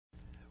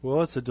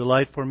Well, it's a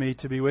delight for me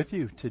to be with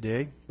you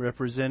today,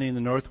 representing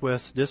the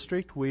Northwest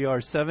District. We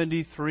are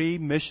 73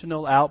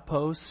 missional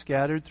outposts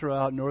scattered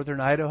throughout northern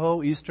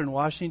Idaho, eastern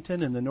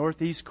Washington, and the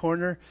northeast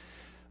corner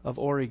of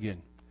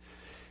Oregon.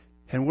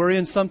 And we're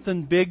in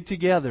something big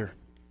together.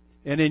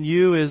 And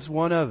NU is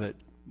one of it,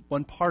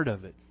 one part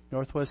of it.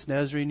 Northwest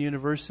Nazarene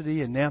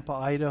University in Nampa,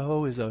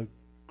 Idaho is a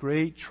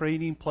great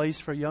training place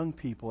for young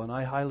people, and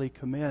I highly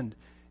commend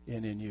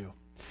NNU.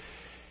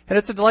 And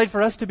it's a delight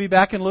for us to be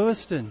back in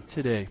Lewiston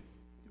today.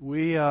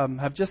 We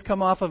have just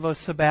come off of a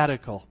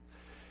sabbatical.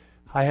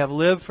 I have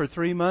lived for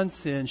 3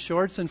 months in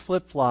shorts and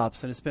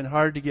flip-flops, and it's been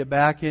hard to get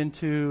back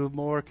into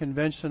more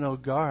conventional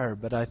garb,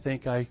 but I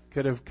think I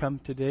could have come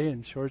today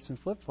in shorts and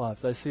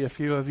flip-flops. I see a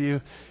few of you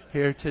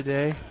here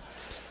today.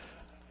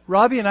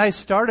 Robbie and I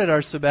started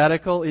our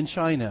sabbatical in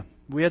China.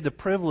 We had the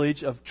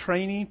privilege of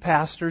training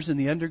pastors in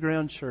the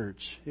underground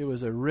church. It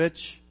was a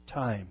rich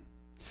time.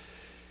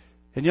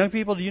 And young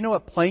people, do you know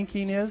what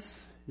planking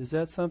is? Is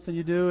that something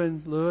you do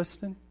in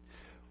Lewiston?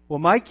 Well,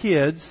 my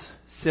kids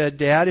said,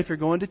 Dad, if you're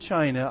going to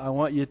China, I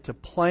want you to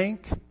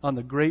plank on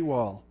the Great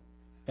Wall.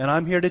 And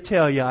I'm here to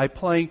tell you, I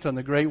planked on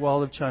the Great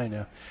Wall of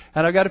China.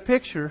 And I got a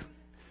picture,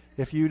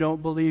 if you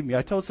don't believe me.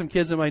 I told some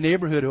kids in my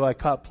neighborhood who I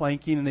caught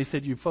planking, and they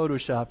said, you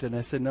photoshopped it. And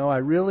I said, no, I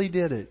really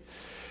did it.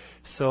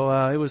 So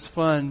it was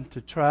fun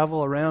to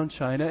travel around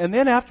China. And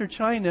then after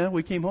China,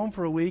 we came home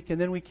for a week, and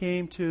then we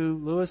came to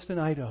Lewiston,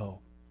 Idaho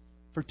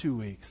for 2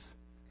 weeks.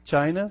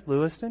 China,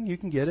 Lewiston, you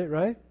can get it,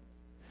 right?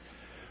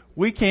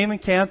 We came and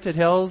camped at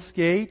Hell's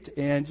Gate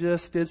and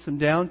just did some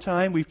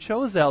downtime. We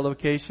chose that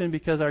location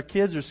because our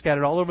kids are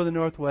scattered all over the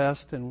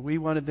Northwest, and we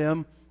wanted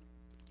them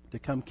to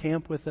come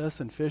camp with us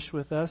and fish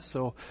with us.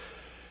 So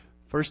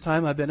first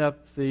time I've been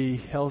up the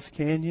Hell's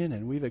Canyon,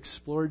 and we've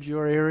explored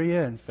your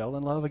area and fell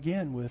in love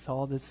again with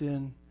all that's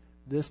in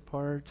this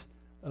part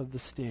of the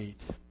state.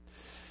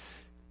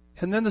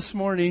 And then this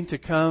morning to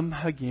come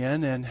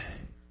again and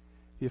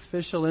the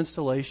official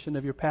installation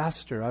of your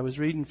pastor. I was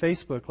reading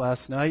Facebook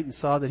last night and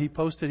saw that he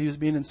posted he was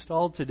being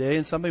installed today,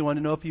 and somebody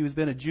wanted to know if he was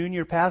been a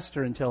junior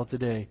pastor until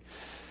today.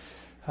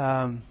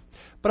 But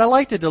I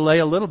like to delay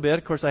a little bit.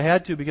 Of course, I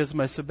had to because of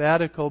my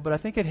sabbatical, but I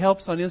think it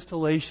helps on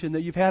installation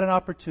that you've had an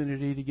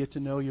opportunity to get to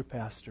know your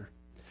pastor.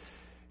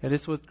 And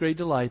it's with great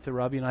delight that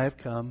Robbie and I have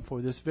come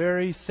for this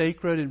very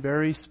sacred and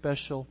very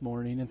special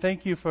morning. And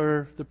thank you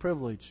for the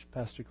privilege,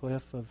 Pastor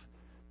Cliff, of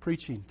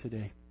preaching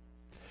today.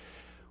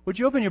 Would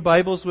you open your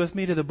Bibles with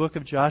me to the book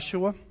of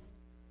Joshua?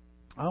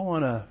 I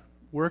want to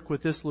work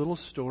with this little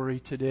story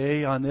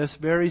today on this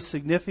very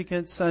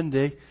significant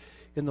Sunday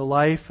in the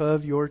life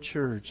of your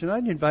church. And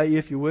I'd invite you,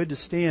 if you would, to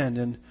stand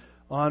in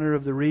honor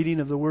of the reading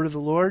of the Word of the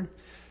Lord.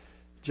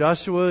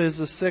 Joshua is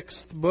the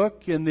 6th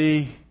book in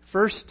the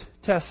First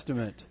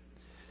Testament.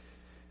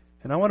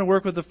 And I want to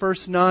work with the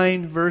first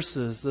 9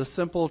 verses. The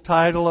simple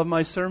title of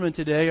my sermon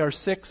today are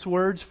 6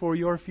 words for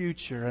your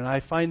future. And I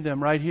find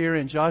them right here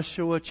in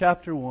Joshua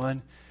chapter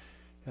 1.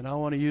 And I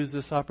want to use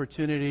this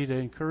opportunity to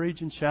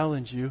encourage and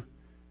challenge you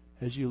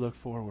as you look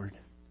forward.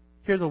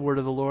 Hear the word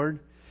of the Lord.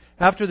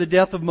 After the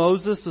death of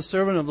Moses, the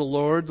servant of the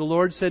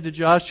Lord said to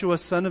Joshua,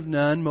 son of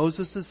Nun,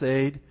 Moses'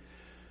 aide,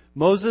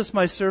 Moses,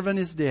 my servant,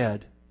 is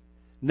dead.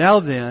 Now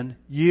then,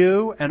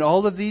 you and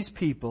all of these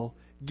people,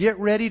 get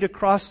ready to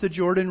cross the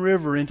Jordan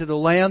River into the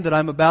land that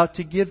I'm about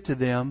to give to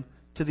them,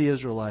 to the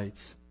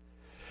Israelites.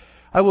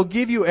 I will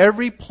give you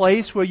every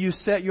place where you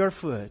set your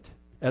foot,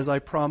 as I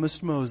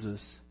promised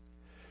Moses.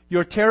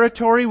 Your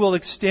territory will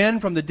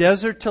extend from the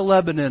desert to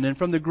Lebanon and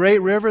from the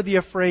great river, the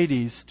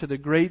Euphrates, to the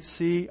great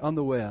sea on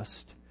the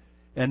west.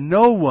 And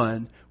no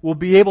one will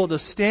be able to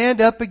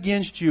stand up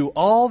against you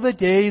all the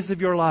days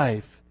of your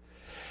life.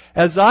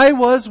 As I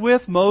was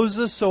with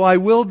Moses, so I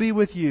will be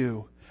with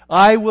you.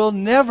 I will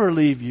never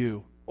leave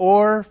you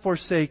or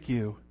forsake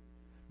you.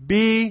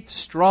 Be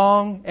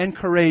strong and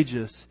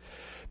courageous,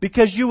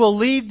 because you will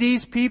lead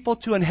these people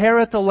to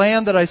inherit the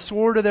land that I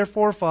swore to their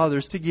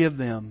forefathers to give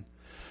them.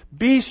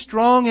 Be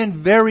strong and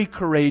very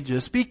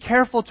courageous. Be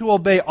careful to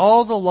obey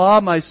all the law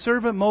my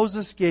servant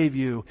Moses gave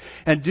you,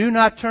 and do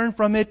not turn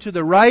from it to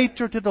the right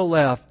or to the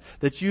left,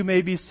 that you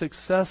may be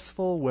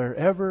successful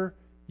wherever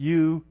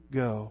you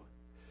go.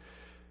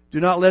 Do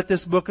not let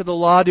this book of the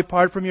law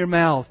depart from your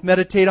mouth.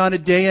 Meditate on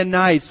it day and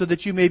night, so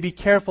that you may be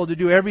careful to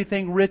do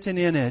everything written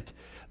in it.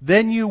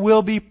 Then you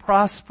will be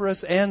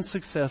prosperous and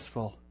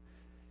successful.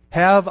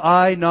 Have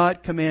I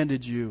not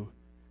commanded you?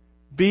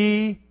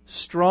 Be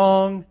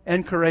strong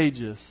and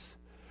courageous.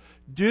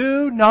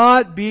 Do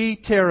not be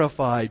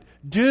terrified.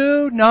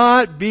 Do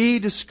not be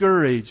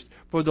discouraged,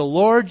 for the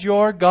Lord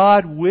your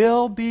God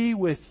will be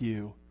with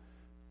you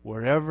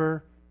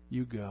wherever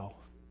you go.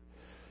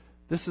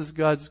 This is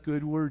God's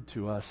good word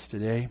to us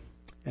today,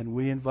 and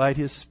we invite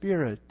His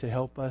Spirit to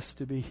help us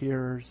to be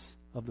hearers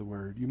of the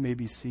word. You may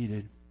be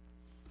seated.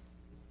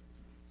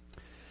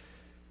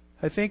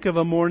 I think of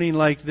a morning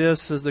like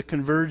this as the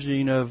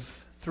converging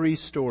of 3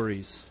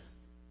 stories.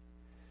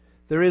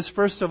 There is,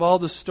 first of all,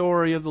 the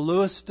story of the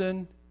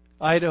Lewiston,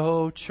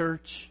 Idaho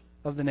Church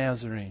of the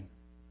Nazarene.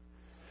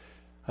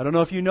 I don't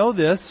know if you know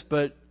this,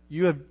 but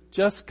you have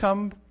just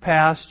come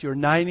past your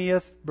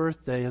 90th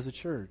birthday as a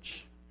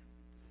church.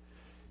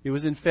 It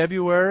was in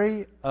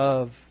February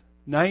of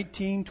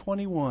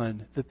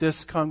 1921 that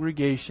this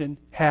congregation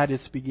had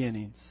its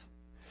beginnings.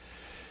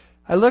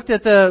 I looked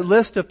at the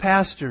list of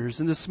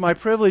pastors, and this is my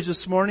privilege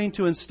this morning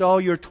to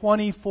install your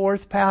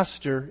 24th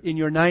pastor in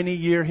your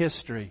 90-year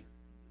history.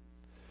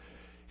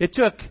 It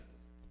took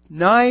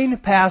 9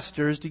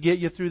 pastors to get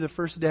you through the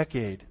first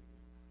decade.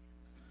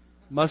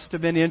 Must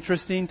have been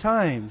interesting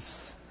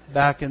times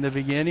back in the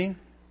beginning.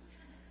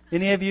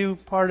 Any of you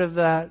part of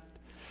that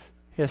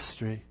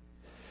history?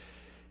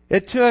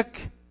 It took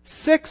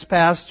 6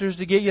 pastors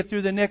to get you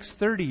through the next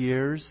 30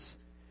 years.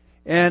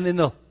 And in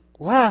the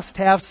last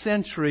half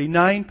century,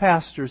 9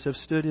 pastors have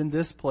stood in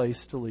this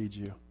place to lead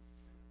you.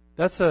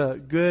 That's a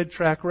good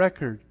track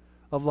record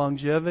of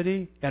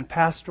longevity and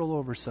pastoral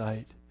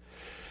oversight.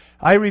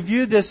 I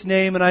reviewed this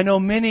name, and I know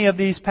many of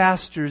these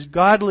pastors,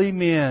 godly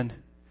men.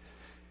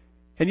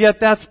 And yet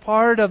that's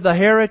part of the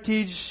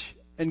heritage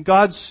and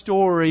God's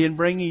story in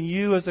bringing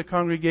you as a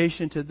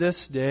congregation to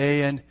this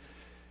day. And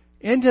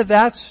into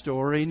that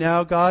story,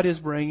 now God is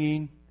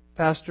bringing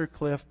Pastor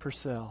Cliff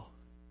Purcell.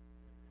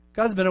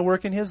 God's been at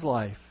work in his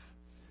life.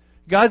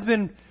 God's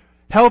been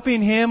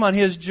helping him on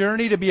his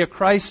journey to be a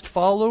Christ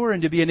follower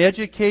and to be an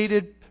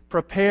educated,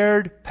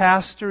 prepared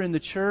pastor in the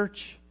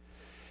church.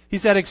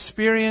 He's had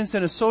experience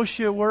in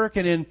associate work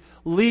and in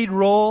lead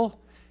role.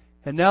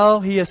 And now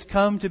he has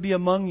come to be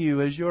among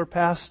you as your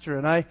pastor.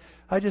 And I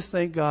just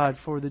thank God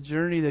for the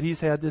journey that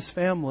he's had this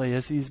family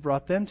as he's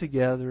brought them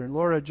together. And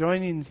Laura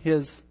joining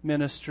his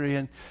ministry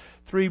and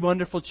 3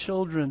 wonderful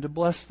children to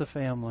bless the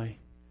family.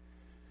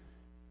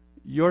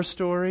 Your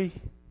story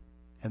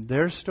and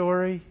their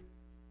story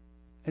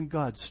and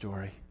God's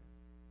story.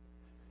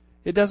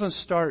 It doesn't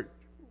start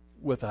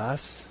with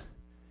us.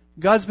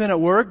 God's been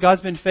at work.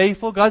 God's been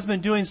faithful. God's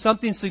been doing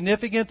something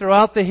significant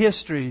throughout the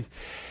history.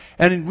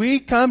 And we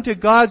come to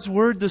God's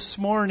Word this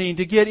morning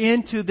to get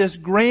into this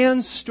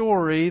grand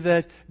story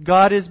that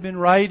God has been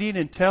writing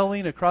and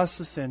telling across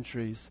the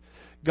centuries.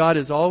 God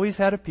has always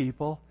had a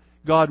people.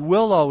 God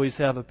will always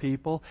have a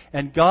people.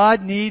 And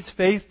God needs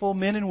faithful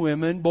men and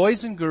women,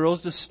 boys and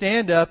girls, to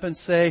stand up and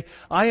say,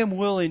 I am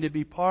willing to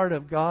be part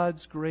of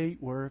God's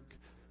great work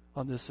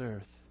on this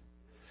earth.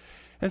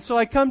 And so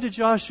I come to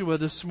Joshua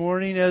this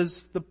morning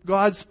as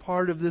God's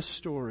part of this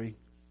story.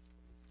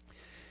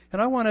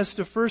 And I want us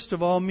to first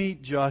of all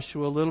meet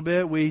Joshua a little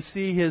bit. We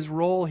see his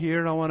role here,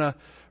 and I want to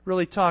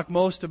really talk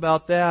most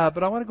about that.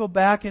 But I want to go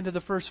back into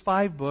the first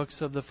 5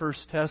 books of the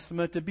First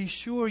Testament to be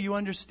sure you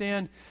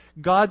understand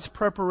God's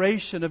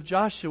preparation of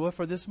Joshua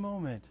for this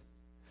moment.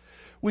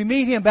 We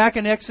meet him back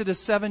in Exodus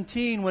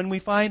 17 when we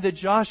find that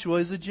Joshua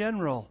is a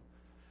general.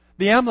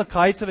 The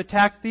Amalekites have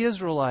attacked the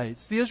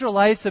Israelites. The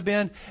Israelites have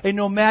been a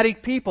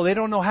nomadic people. They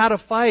don't know how to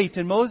fight.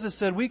 And Moses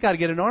said, we've got to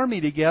get an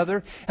army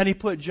together. And he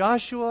put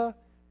Joshua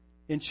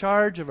in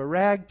charge of a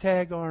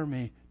ragtag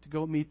army to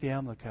go meet the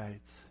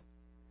Amalekites.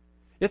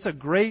 It's a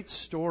great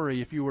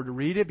story if you were to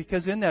read it,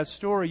 because in that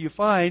story you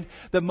find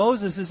that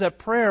Moses is at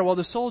prayer while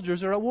the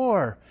soldiers are at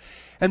war.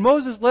 And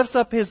Moses lifts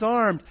up his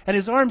arm, and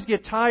his arms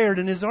get tired,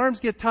 and his arms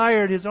get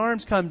tired, his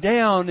arms come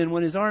down, and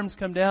when his arms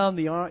come down,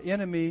 the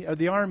enemy or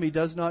the army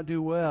does not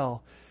do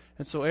well.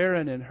 And so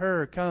Aaron and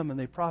Hur come and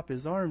they prop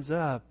his arms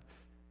up,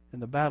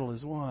 and the battle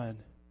is won.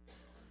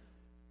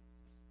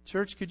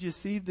 Church, could you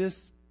see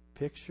this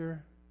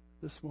picture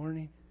this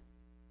morning?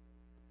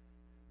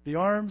 The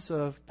arms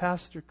of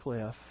Pastor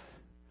Cliff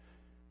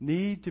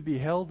need to be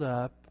held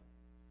up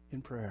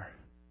in prayer.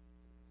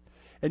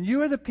 And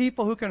you are the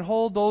people who can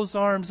hold those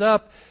arms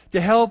up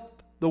to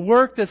help the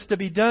work that's to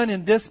be done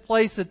in this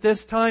place at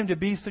this time to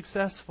be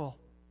successful.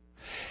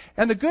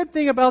 And the good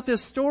thing about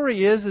this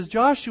story is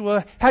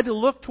Joshua had to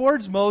look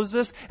towards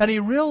Moses, and he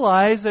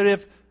realized that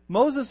if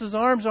Moses'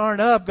 arms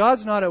aren't up,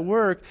 God's not at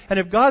work. And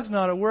if God's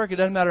not at work, it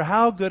doesn't matter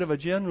how good of a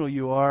general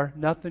you are,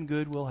 nothing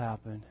good will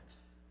happen.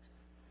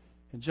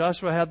 And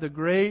Joshua had the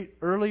great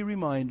early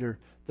reminder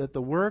that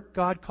the work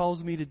God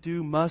calls me to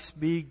do must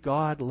be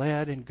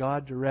God-led and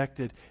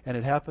God-directed, and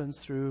it happens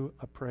through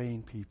a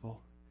praying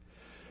people.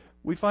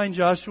 We find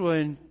Joshua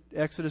in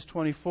Exodus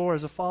 24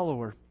 as a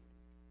follower.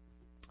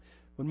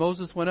 When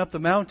Moses went up the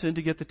mountain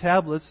to get the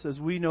tablets,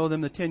 as we know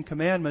them, the 10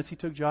 Commandments, he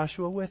took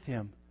Joshua with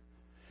him.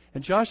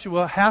 And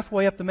Joshua,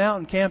 halfway up the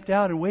mountain, camped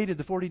out and waited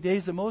the 40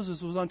 days that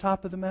Moses was on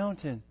top of the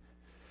mountain.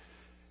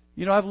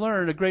 You know, I've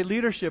learned a great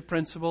leadership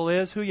principle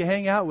is who you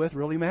hang out with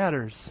really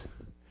matters.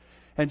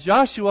 And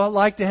Joshua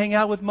liked to hang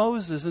out with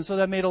Moses, and so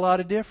that made a lot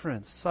of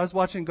difference. I was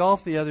watching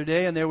golf the other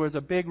day, and there was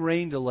a big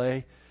rain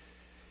delay.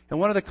 And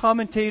one of the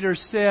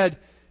commentators said,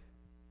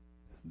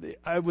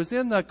 I was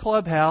in the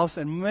clubhouse,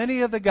 and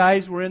many of the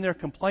guys were in there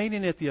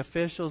complaining at the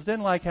officials,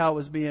 didn't like how it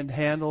was being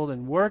handled,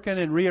 and working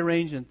and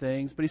rearranging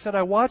things. But he said,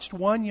 I watched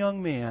one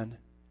young man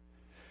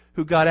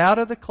who got out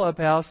of the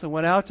clubhouse and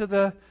went out to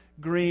the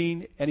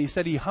green, and he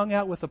said he hung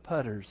out with the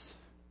putters.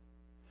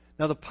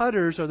 Now, the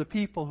putters are the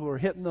people who are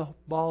hitting the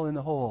ball in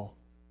the hole.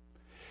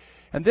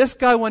 And this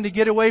guy wanted to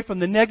get away from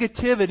the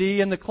negativity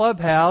in the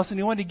clubhouse, and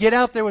he wanted to get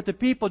out there with the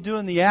people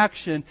doing the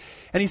action.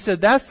 And he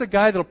said, that's the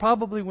guy that'll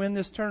probably win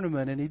this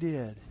tournament, and he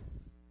did.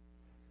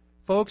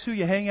 Folks, who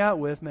you hang out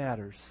with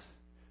matters.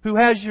 Who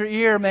has your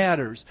ear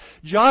matters.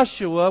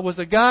 Joshua was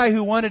a guy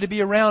who wanted to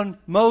be around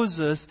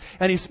Moses,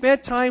 and he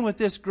spent time with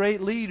this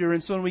great leader.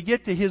 And so when we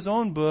get to his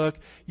own book,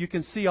 you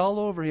can see all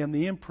over him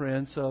the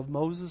imprints of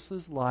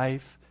Moses'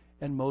 life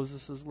and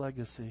Moses'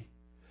 legacy.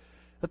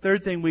 The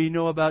third thing we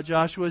know about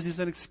Joshua is he's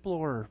an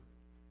explorer.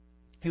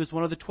 He was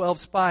one of the 12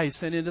 spies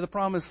sent into the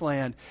Promised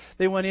Land.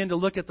 They went in to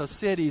look at the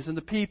cities and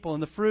the people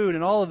and the fruit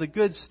and all of the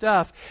good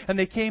stuff. And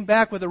they came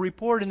back with a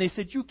report and they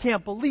said, you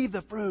can't believe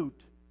the fruit.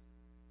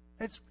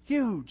 It's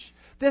huge.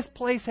 This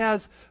place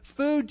has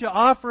food to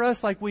offer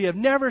us like we have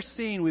never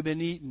seen. We've been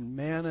eating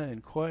manna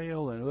and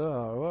quail and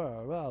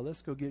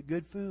let's go get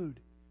good food.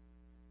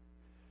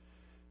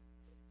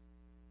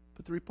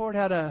 But the report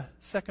had a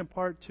second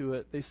part to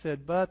it. They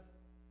said, but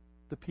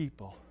the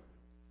people.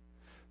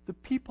 The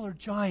people are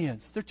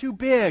giants. They're too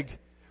big.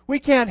 We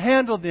can't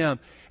handle them.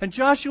 And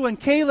Joshua and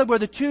Caleb were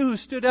the two who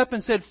stood up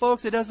and said,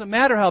 folks, it doesn't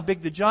matter how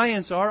big the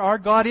giants are. Our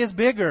God is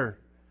bigger.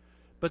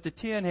 But the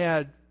 10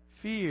 had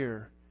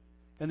fear.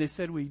 And they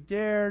said, we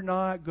dare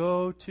not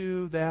go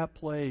to that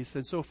place.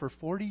 And so for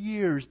 40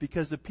 years,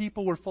 because the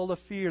people were full of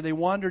fear, they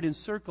wandered in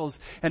circles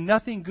and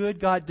nothing good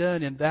got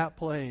done in that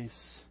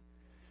place.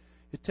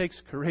 It takes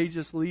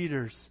courageous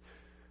leaders,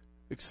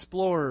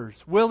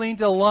 explorers, willing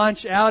to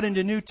launch out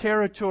into new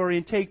territory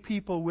and take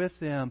people with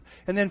them.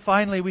 And then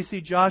finally we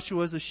see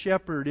Joshua as a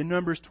shepherd in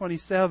Numbers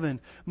 27.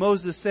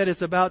 Moses said,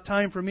 it's about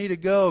time for me to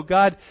go.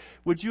 God,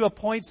 would you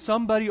appoint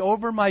somebody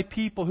over my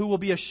people who will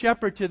be a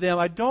shepherd to them?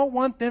 I don't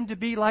want them to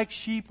be like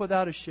sheep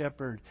without a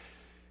shepherd.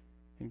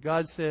 And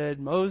God said,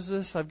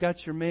 Moses, I've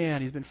got your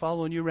man. He's been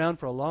following you around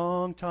for a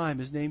long time.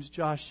 His name's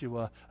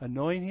Joshua.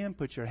 Anoint him,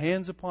 put your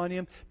hands upon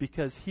him,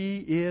 because he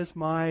is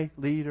my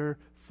leader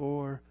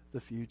for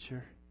the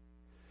future.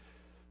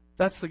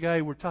 That's the guy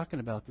we're talking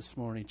about this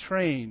morning.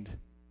 Trained,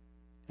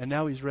 and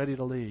now he's ready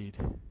to lead.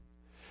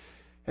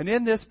 And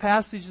in this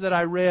passage that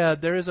I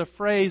read, there is a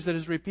phrase that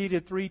is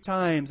repeated 3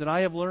 times. And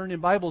I have learned in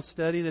Bible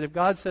study that if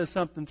God says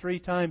something 3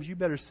 times, you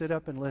better sit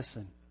up and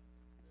listen.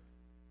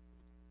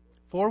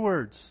 4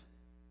 words.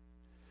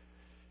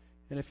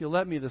 And if you'll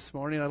let me this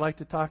morning, I'd like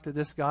to talk to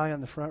this guy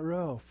on the front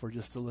row for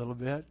just a little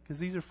bit, because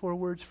these are 4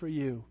 words for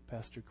you,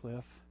 Pastor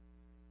Cliff.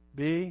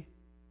 Be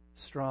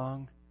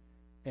strong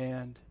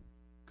and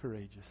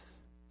courageous.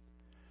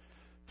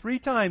 3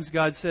 times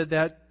God said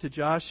that to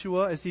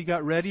Joshua as he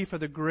got ready for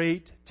the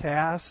great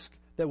task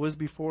that was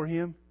before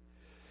him.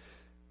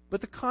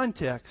 But the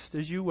context,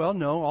 as you well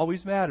know,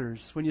 always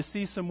matters. When you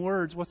see some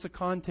words, what's the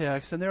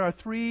context? And there are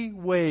 3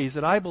 ways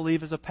that I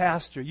believe as a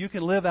pastor you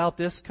can live out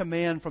this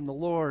command from the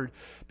Lord,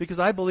 because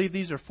I believe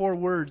these are 4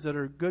 words that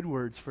are good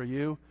words for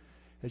you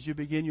as you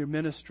begin your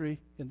ministry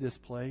in this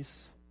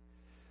place.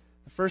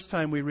 The first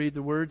time we read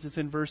the words, it's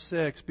in verse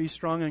 6. Be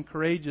strong and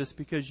courageous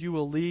because you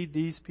will lead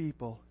these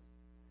people.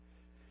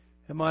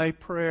 And my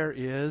prayer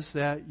is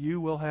that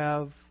you will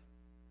have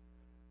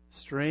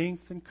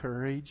strength and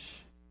courage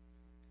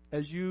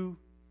as you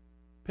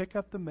pick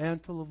up the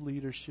mantle of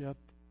leadership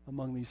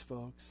among these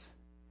folks.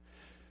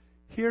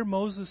 Hear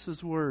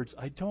Moses' words.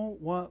 I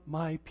don't want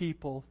my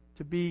people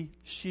to be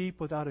sheep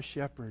without a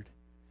shepherd.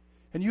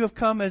 And you have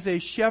come as a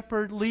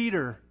shepherd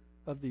leader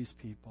of these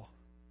people.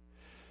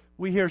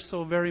 We hear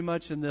so very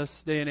much in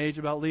this day and age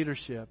about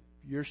leadership.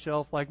 Your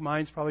shelf, like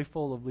mine's, probably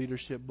full of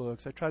leadership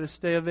books. I try to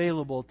stay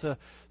available to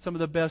some of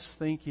the best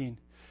thinking.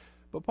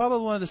 But probably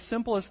one of the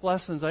simplest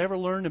lessons I ever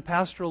learned in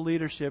pastoral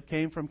leadership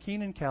came from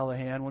Keenan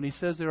Callahan when he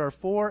says there are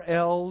 4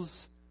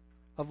 L's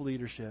of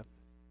leadership.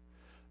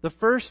 The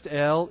first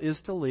L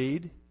is to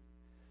lead.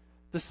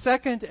 The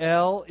second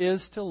L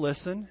is to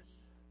listen.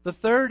 The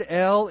third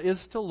L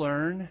is to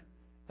learn.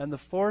 And the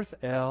fourth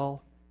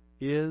L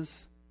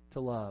is to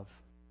love.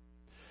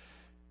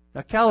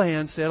 Now,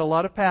 Callahan said a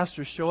lot of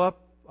pastors show up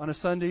on a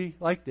Sunday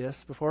like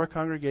this before a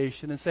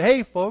congregation and say,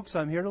 hey, folks,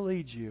 I'm here to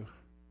lead you.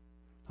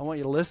 I want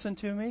you to listen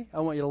to me.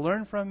 I want you to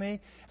learn from me.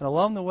 And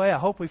along the way, I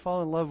hope we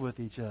fall in love with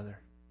each other.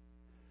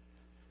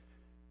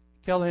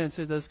 Callahan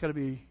said that's got to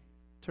be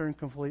turned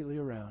completely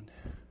around.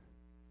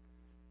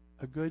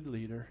 A good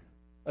leader,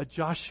 a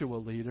Joshua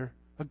leader,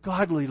 a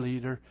godly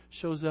leader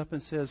shows up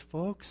and says,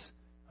 folks,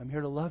 I'm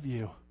here to love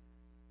you.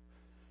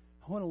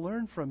 I want to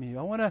learn from you.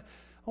 I want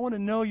to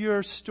know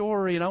your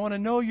story, and I want to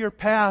know your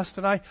past,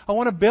 and I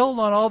want to build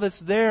on all that's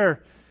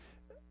there.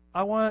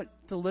 I want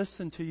to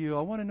listen to you.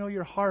 I want to know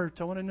your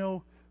heart. I want to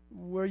know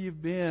where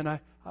you've been. I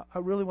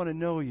really want to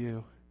know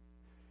you.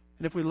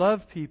 And if we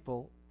love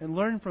people and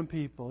learn from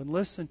people and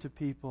listen to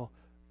people,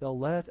 they'll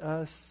let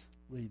us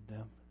lead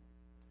them.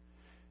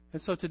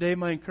 And so today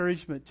my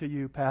encouragement to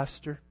you,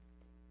 Pastor,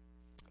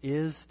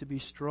 is to be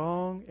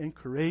strong and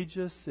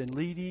courageous in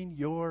leading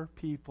your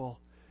people.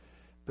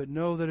 But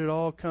know that it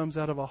all comes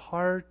out of a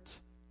heart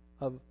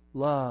of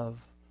love,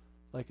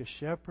 like a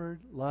shepherd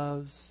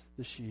loves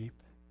the sheep.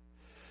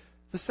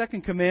 The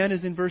second command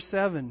is in verse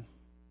 7.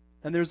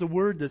 and there's a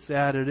word that's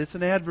added. It's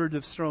an adverb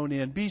that's thrown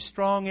in. Be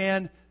strong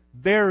and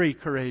very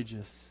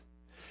courageous.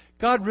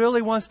 God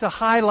really wants to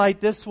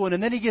highlight this one,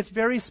 and then He gets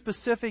very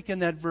specific in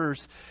that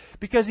verse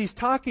because He's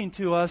talking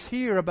to us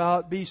here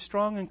about be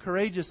strong and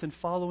courageous in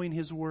following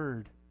His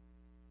word.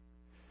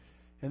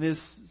 And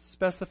His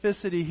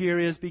specificity here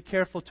is be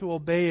careful to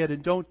obey it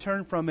and don't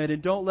turn from it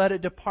and don't let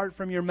it depart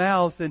from your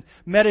mouth and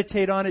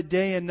meditate on it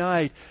day and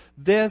night.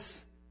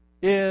 This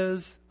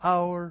is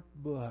our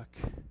book.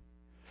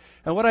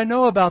 And what I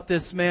know about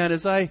this man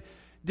as I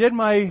did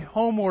my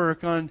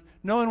homework on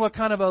knowing what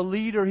kind of a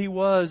leader he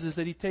was is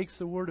that he takes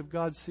the Word of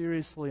God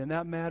seriously. And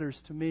that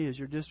matters to me as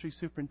your district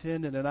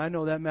superintendent. And I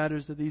know that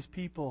matters to these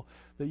people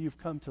that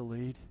you've come to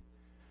lead.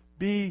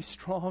 Be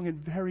strong and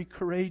very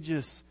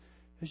courageous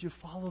as you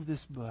follow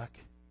this book.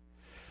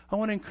 I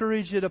want to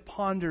encourage you to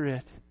ponder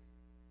it.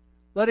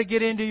 Let it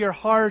get into your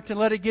heart and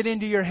let it get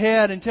into your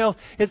head until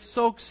it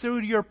soaks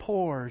through to your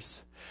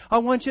pores. I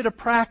want you to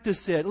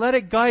practice it. Let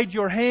it guide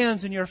your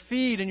hands and your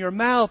feet and your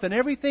mouth and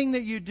everything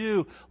that you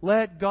do.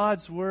 Let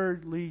God's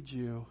Word lead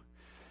you.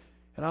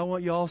 And I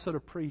want you also to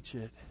preach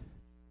it.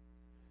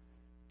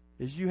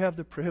 As you have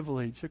the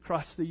privilege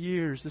across the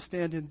years to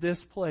stand in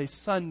this place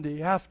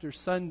Sunday after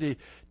Sunday,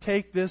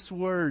 take this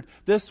Word.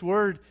 This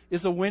Word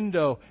is a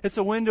window. It's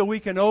a window we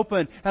can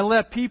open and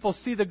let people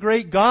see the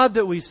great God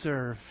that we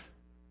serve.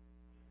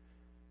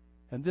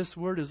 And this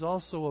Word is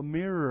also a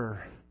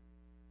mirror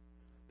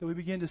that we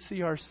begin to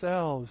see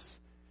ourselves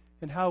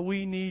and how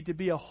we need to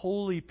be a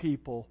holy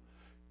people,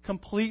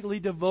 completely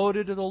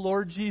devoted to the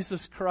Lord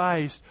Jesus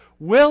Christ,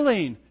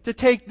 willing to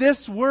take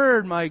this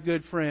Word, my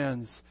good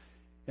friends,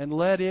 and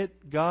let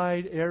it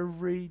guide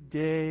every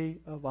day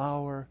of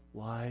our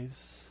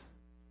lives.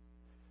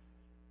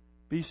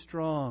 Be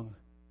strong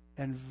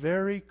and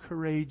very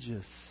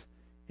courageous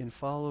in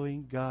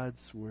following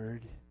God's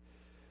Word.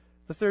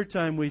 The third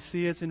time we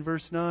see it's in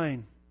verse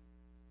 9.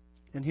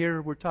 And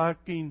here we're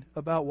talking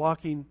about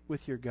walking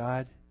with your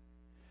God.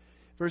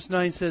 Verse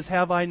 9 says,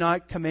 have I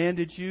not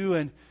commanded you?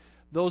 And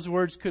those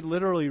words could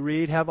literally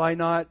read, have I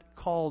not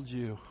called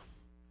you?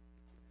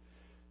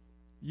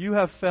 You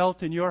have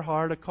felt in your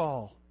heart a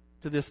call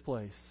to this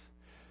place.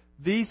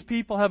 These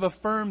people have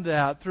affirmed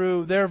that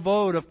through their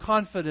vote of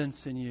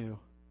confidence in you.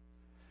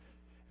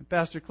 And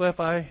Pastor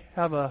Cliff, I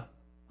have a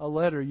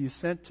letter you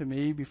sent to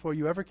me before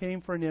you ever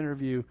came for an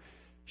interview,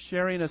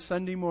 sharing a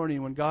Sunday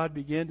morning when God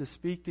began to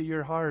speak to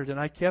your heart. And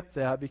I kept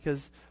that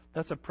because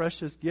that's a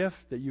precious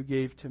gift that you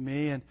gave to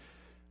me. And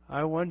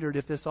I wondered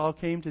if this all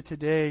came to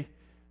today,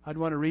 I'd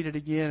want to read it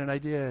again. And I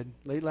did.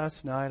 Late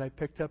last night, I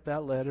picked up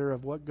that letter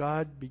of what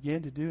God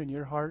began to do in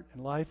your heart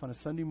and life on a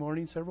Sunday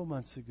morning several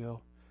months ago.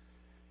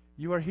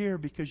 You are here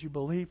because you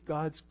believe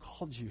God's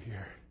called you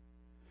here.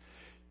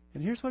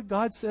 And here's what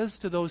God says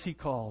to those He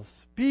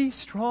calls. Be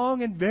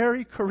strong and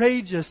very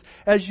courageous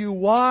as you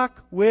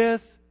walk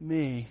with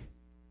me.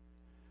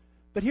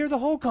 But hear the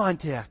whole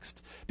context.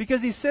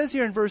 Because He says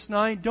here in verse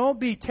 9, don't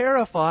be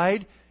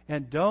terrified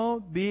and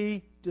don't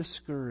be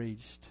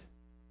discouraged.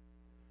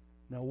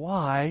 Now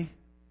why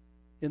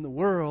in the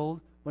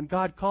world, when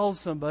God calls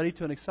somebody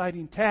to an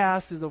exciting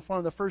task, is one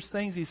of the first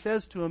things He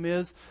says to them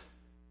is,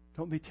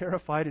 don't be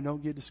terrified and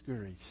don't get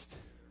discouraged.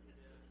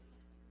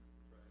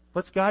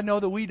 What's God know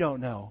that we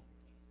don't know?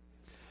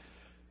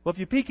 Well, if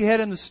you peek ahead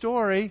in the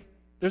story,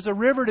 there's a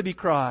river to be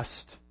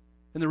crossed,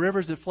 and the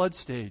river's at flood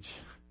stage.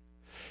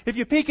 If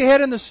you peek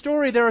ahead in the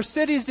story, there are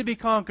cities to be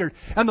conquered,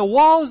 and the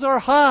walls are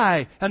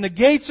high, and the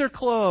gates are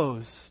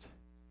closed.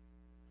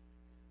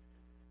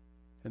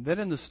 And then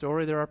in the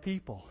story, there are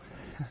people.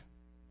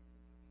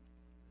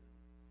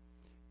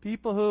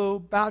 People who,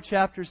 about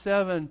chapter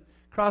 7,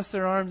 cross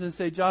their arms and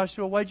say,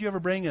 Joshua, why'd you ever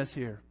bring us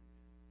here?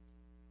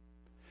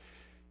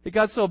 It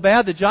got so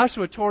bad that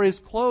Joshua tore his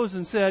clothes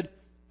and said,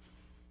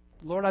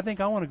 Lord, I think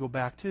I want to go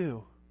back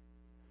too.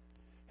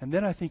 And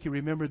then I think he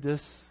remembered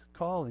this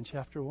call in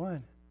chapter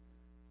 1.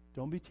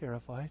 Don't be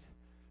terrified.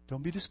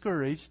 Don't be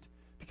discouraged,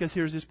 because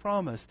here's His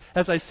promise.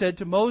 As I said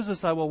to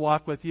Moses, I will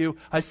walk with you.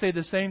 I say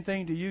the same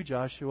thing to you,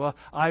 Joshua.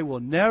 I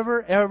will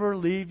never, ever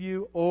leave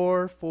you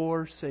or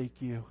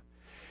forsake you.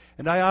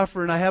 And I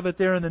offer, and I have it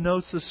there in the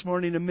notes this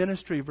morning, a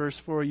ministry verse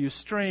for you.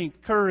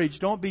 Strength, courage,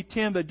 don't be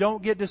timid,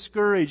 don't get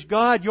discouraged.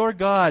 God, your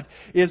God,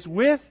 is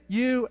with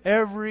you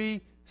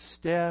every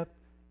step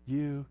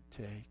you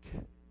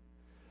take.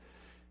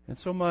 And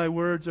so my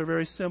words are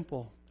very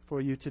simple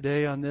for you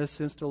today on this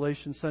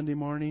Installation Sunday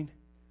morning.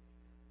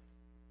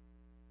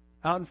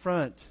 Out in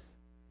front,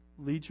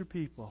 lead your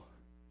people.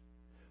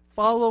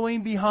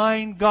 Following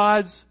behind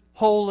God's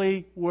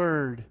holy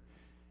word.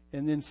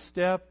 And then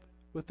step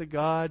with the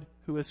God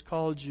who has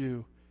called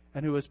you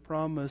and who has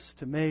promised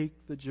to make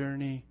the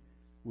journey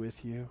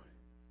with you.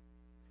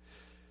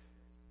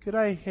 Could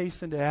I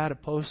hasten to add a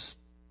post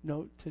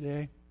note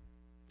today?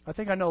 I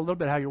think I know a little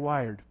bit how you're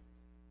wired.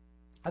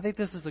 I think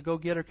this is a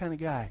go-getter kind of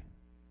guy.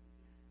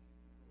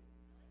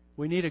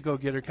 We need a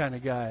go-getter kind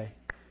of guy.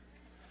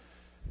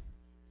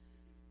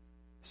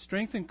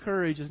 Strength and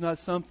courage is not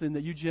something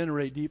that you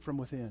generate deep from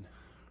within.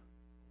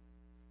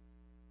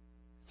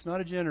 It's not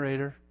a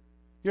generator.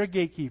 You're a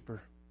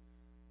gatekeeper.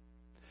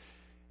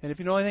 And if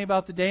you know anything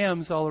about the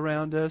dams all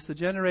around us, the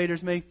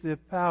generators make the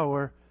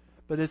power,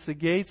 but it's the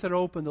gates that are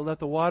open to let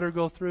the water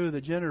go through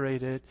that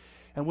generate it.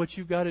 And what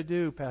you've got to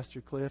do,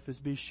 Pastor Cliff, is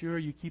be sure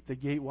you keep the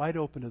gate wide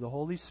open to the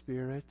Holy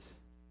Spirit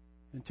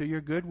and to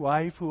your good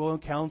wife who will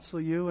counsel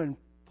you and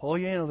pull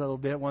you in a little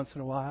bit once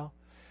in a while.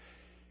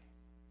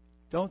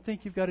 Don't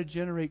think you've got to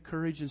generate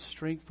courage and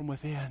strength from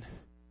within.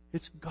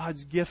 It's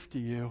God's gift to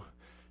you.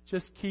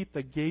 Just keep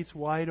the gates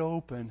wide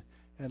open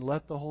and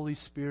let the Holy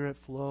Spirit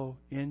flow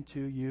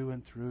into you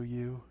and through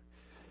you.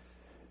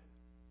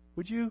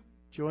 Would you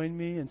join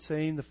me in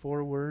saying the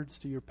 4 words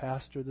to your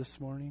pastor this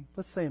morning?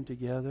 Let's say them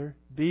together.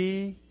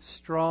 Be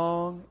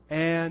strong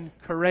and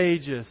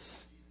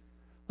courageous.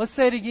 Let's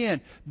say it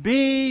again.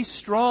 Be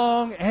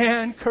strong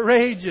and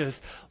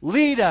courageous.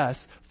 Lead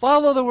us.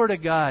 Follow the Word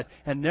of God.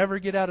 And never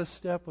get out of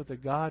step with the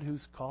God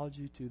who's called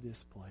you to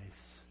this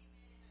place.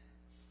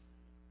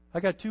 I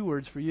got 2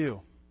 words for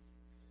you.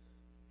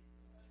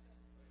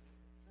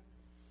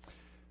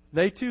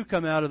 They too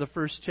come out of the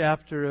first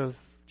chapter of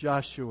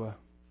Joshua.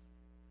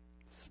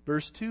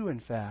 Verse 2,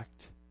 in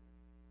fact.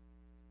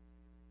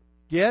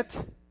 Get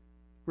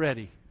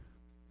ready.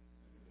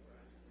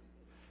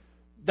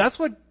 That's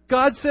what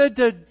God said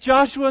to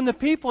Joshua and the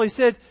people. He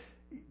said,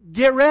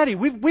 get ready.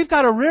 We've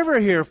got a river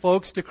here,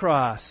 folks, to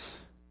cross.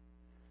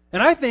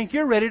 And I think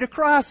you're ready to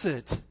cross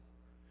it.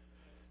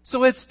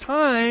 So it's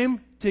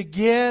time to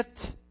get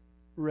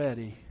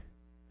ready.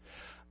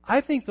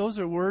 I think those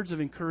are words of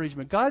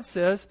encouragement. God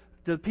says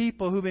to the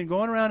people who've been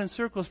going around in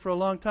circles for a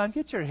long time,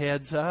 get your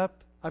heads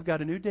up. I've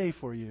got a new day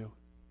for you.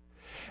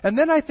 And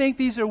then I think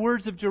these are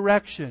words of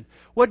direction.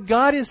 What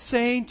God is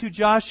saying to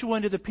Joshua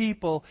and to the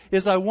people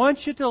is, I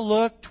want you to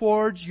look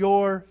towards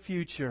your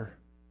future.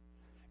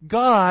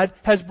 God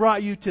has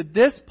brought you to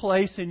this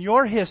place in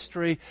your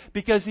history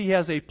because He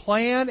has a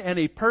plan and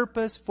a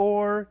purpose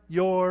for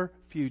your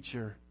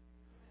future.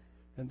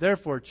 And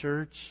therefore,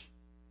 church,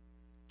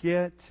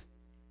 get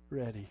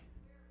ready.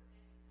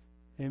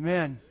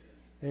 Amen.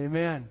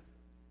 Amen.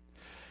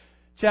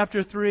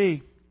 Chapter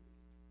 3.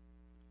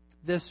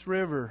 This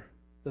river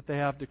that they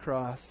have to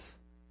cross.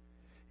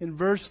 In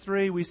verse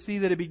 3, we see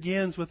that it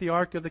begins with the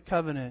Ark of the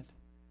Covenant.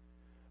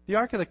 The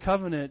Ark of the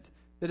Covenant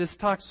that is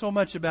talked so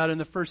much about in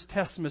the First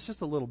Testament is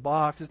just a little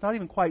box. It's not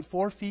even quite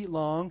 4 feet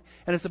long,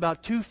 and it's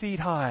about 2 feet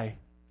high.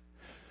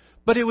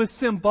 But it was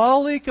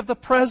symbolic of the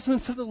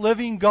presence of the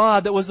living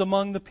God that was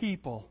among the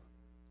people.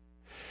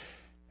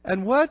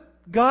 And what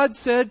God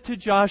said to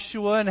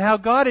Joshua and how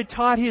God had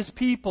taught His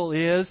people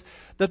is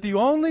that the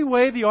only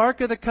way the Ark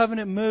of the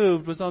Covenant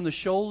moved was on the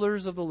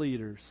shoulders of the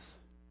leaders.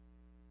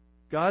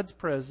 God's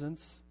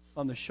presence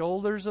on the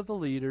shoulders of the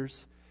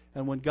leaders.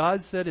 And when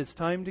God said it's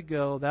time to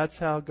go, that's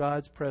how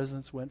God's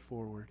presence went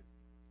forward.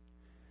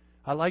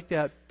 I like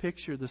that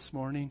picture this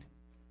morning.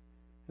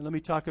 And let me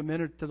talk a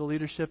minute to the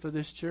leadership of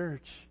this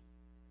church.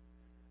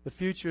 The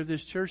future of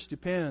this church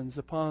depends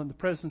upon the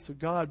presence of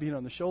God being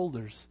on the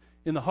shoulders,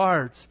 in the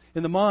hearts,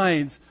 in the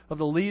minds of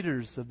the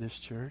leaders of this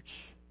church.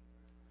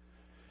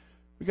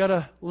 We've got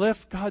to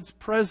lift God's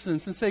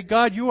presence and say,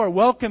 God, you are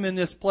welcome in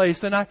this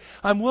place. And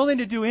I'm willing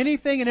to do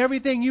anything and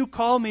everything you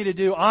call me to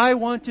do. I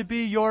want to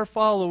be your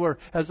follower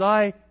as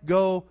I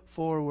go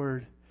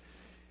forward.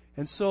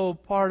 And so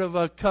part of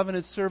a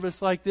covenant service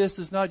like this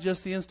is not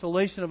just the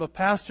installation of a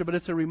pastor, but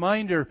it's a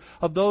reminder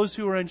of those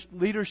who are in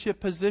leadership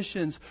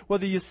positions,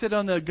 whether you sit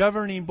on the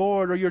governing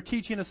board or you're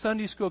teaching a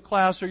Sunday school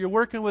class or you're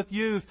working with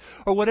youth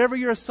or whatever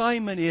your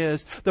assignment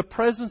is, the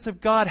presence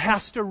of God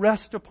has to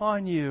rest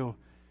upon you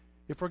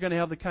if we're going to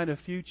have the kind of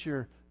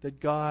future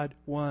that God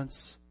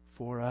wants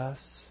for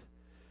us.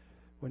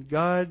 When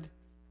God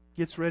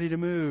gets ready to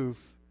move,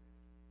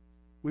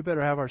 we better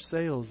have our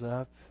sails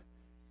up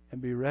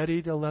and be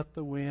ready to let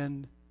the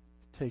wind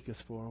take us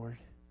forward.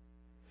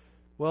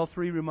 Well,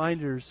 3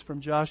 reminders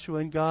from Joshua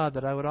and God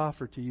that I would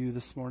offer to you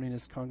this morning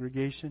as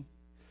congregation.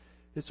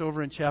 It's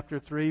over in chapter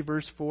 3,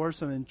 verse 4,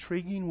 some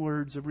intriguing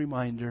words of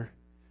reminder.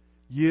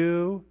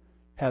 You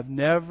have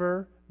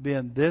never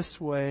been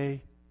this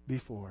way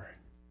before.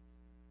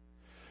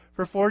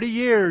 For 40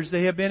 years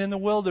they have been in the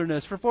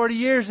wilderness. For 40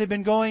 years they've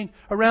been going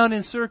around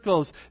in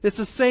circles. It's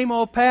the same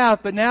old path,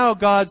 but now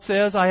God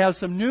says, I have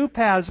some new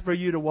paths for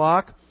you to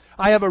walk.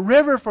 I have a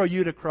river for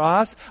you to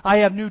cross. I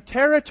have new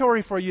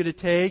territory for you to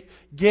take.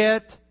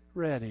 Get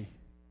ready.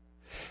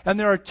 And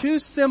there are 2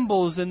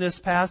 symbols in this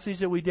passage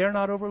that we dare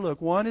not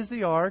overlook. One is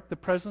the ark, the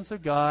presence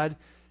of God,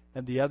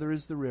 and the other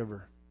is the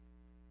river.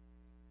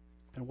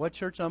 And what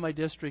church on my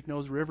district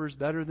knows rivers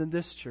better than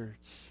this church?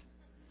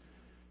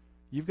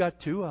 You've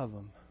got 2 of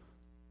them.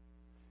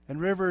 And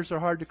rivers are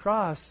hard to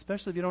cross,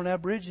 especially if you don't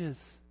have bridges.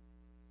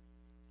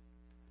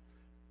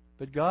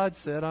 But God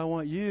said, I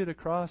want you to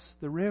cross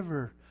the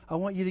river. I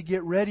want you to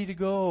get ready to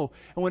go.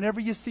 And whenever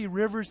you see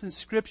rivers in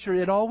Scripture,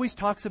 it always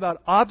talks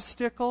about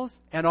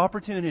obstacles and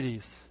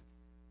opportunities.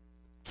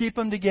 Keep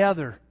them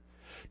together.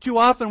 Too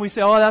often we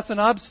say, oh, that's an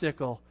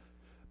obstacle.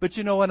 But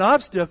you know, an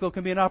obstacle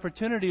can be an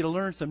opportunity to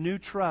learn some new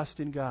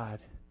trust in God.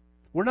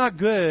 We're not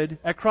good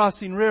at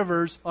crossing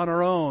rivers on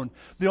our own.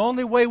 The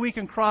only way we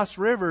can cross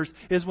rivers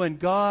is when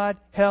God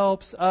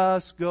helps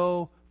us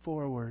go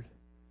forward.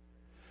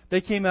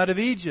 They came out of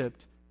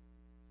Egypt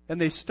and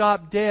they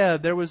stopped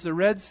dead. There was the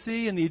Red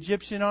Sea and the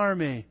Egyptian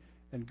army,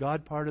 and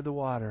God parted the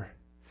water.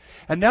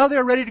 And now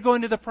they're ready to go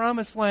into the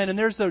Promised Land, and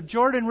there's the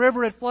Jordan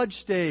River at flood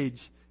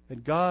stage,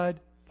 and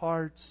God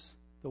parts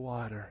the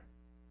water.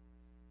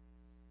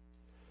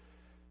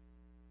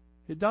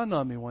 It dawned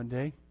on me one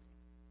day,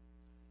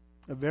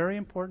 a very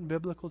important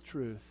biblical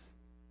truth.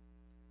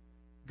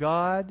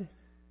 God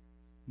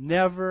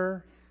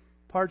never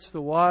parts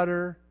the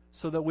water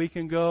so that we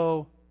can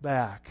go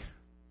back.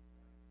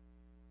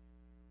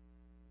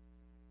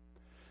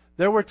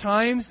 There were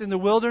times in the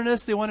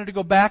wilderness they wanted to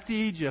go back to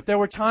Egypt. There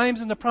were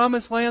times in the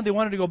Promised Land they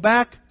wanted to go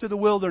back to the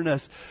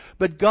wilderness.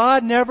 But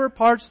God never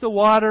parts the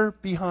water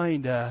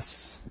behind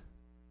us.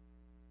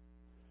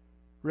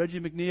 Reggie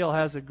McNeil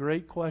has a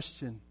great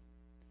question.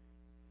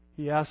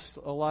 He asks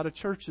a lot of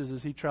churches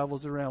as he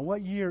travels around,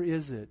 what year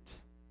is it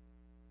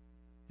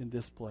in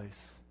this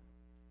place?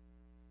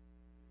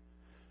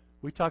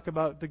 We talk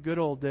about the good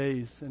old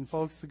days, and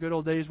folks, the good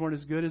old days weren't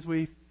as good as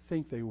we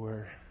think they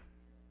were.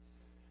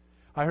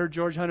 I heard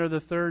George Hunter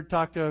III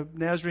talk to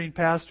Nazarene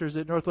pastors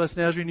at Northwest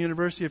Nazarene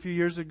University a few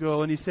years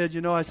ago, and he said,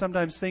 I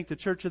sometimes think the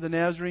Church of the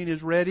Nazarene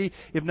is ready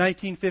if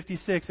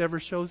 1956 ever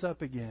shows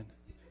up again.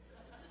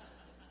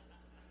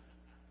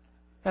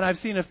 And I've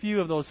seen a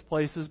few of those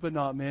places, but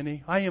not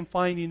many. I am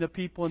finding that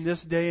people in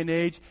this day and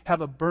age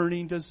have a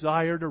burning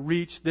desire to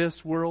reach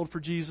this world for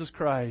Jesus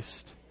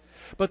Christ.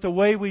 But the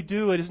way we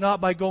do it is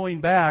not by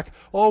going back.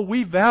 Oh,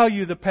 we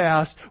value the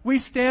past. We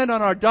stand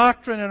on our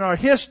doctrine and our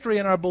history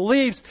and our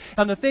beliefs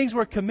and the things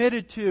we're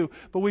committed to.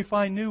 But we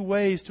find new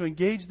ways to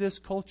engage this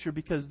culture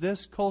because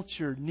this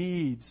culture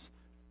needs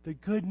the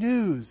good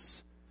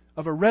news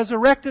of a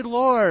resurrected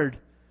Lord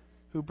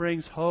who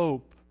brings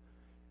hope.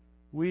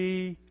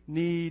 We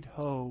need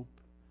hope,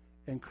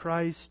 and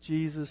Christ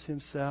Jesus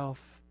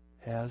Himself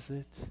has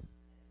it.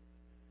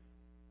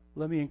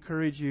 Let me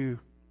encourage you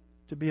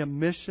to be a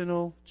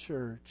missional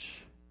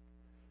church,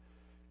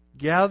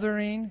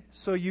 gathering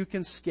so you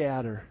can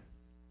scatter.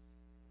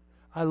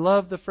 I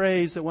love the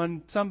phrase that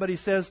when somebody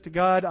says to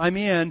God, I'm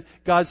in,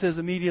 God says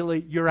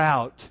immediately, you're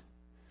out.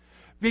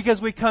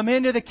 Because we come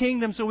into the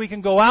kingdom so we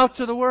can go out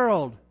to the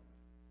world.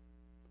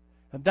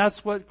 And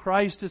that's what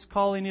Christ is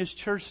calling His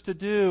church to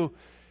do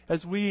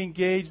as we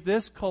engage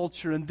this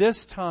culture and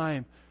this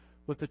time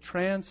with the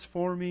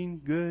transforming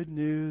good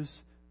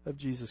news of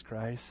Jesus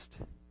Christ.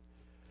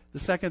 The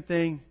second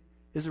thing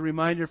is a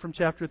reminder from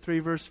chapter 3,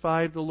 verse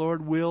 5, the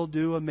Lord will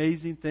do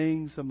amazing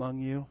things among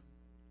you.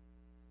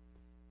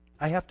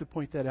 I have to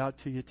point that out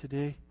to you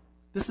today.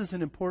 This is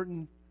an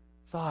important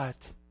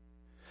thought.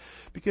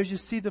 Because you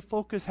see, the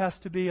focus has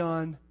to be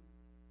on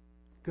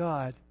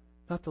God,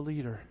 not the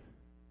leader.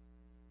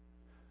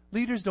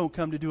 Leaders don't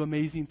come to do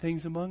amazing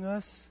things among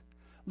us.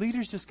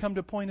 Leaders just come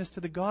to point us to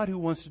the God who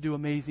wants to do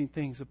amazing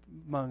things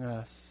among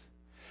us.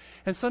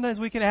 And sometimes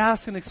we can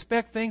ask and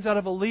expect things out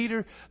of a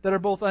leader that are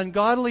both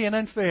ungodly and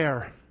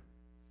unfair.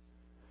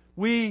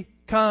 We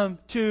come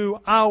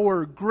to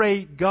our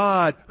great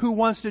God who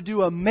wants to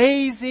do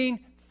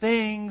amazing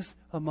things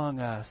among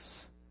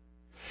us.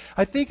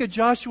 I think of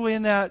Joshua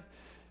in that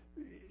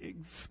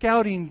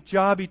scouting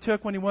job he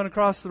took when he went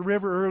across the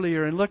river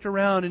earlier and looked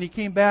around, and he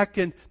came back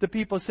and the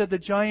people said the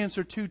giants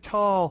are too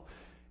tall.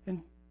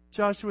 And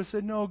Joshua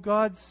said, no,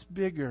 God's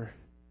bigger.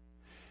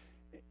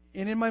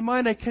 And in my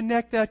mind, I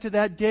connect that to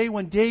that day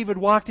when David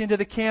walked into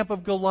the camp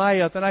of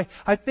Goliath. And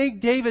I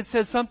think David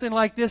said something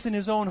like this in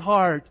his own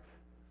heart.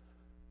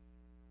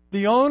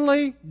 The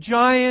only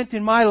giant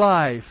in my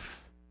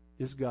life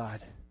is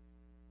God.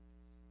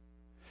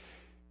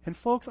 And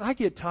folks, I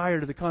get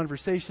tired of the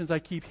conversations I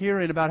keep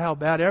hearing about how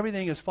bad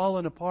everything has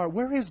fallen apart.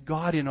 Where is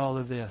God in all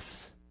of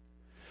this?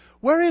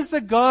 Where is the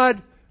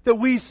God that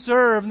we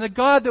serve and the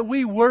God that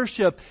we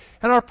worship?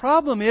 And our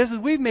problem is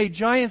we've made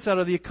giants out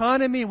of the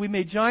economy, and we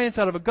made giants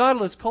out of a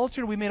godless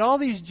culture, we made all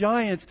these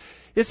giants.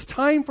 It's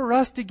time for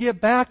us to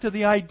get back to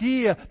the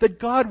idea that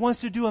God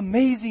wants to do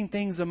amazing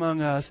things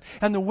among us.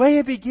 And the way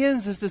it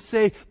begins is to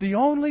say, the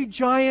only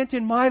giant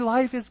in my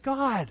life is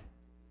God.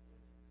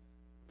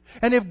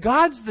 And if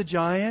God's the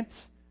giant,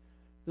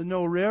 then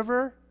no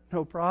river,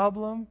 no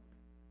problem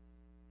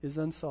is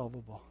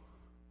unsolvable.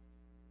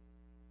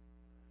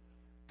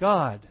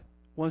 God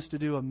wants to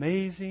do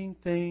amazing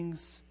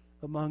things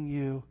among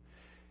you.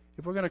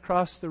 If we're going to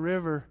cross the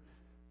river,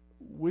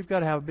 we've got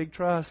to have a big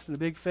trust and a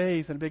big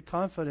faith and a big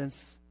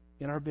confidence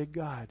in our big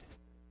God.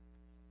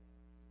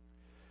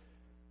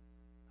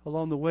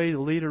 Along the way, the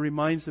leader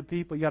reminds the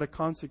people, you got to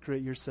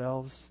consecrate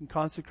yourselves. And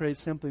consecrate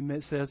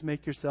simply says,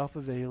 make yourself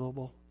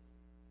available.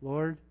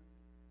 Lord,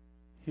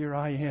 here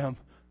I am.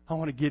 I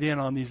want to get in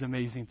on these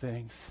amazing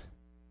things.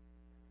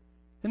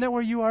 Isn't that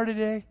where you are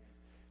today?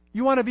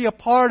 You want to be a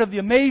part of the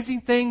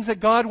amazing things that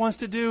God wants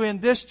to do in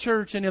this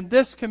church and in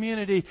this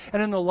community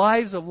and in the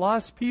lives of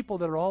lost people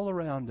that are all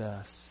around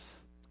us.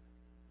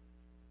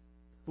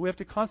 But we have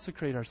to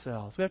consecrate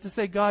ourselves. We have to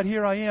say, God,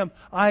 here I am.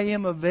 I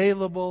am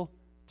available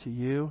to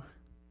you.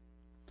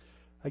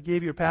 I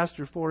gave your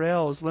pastor 4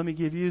 L's. Let me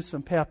give you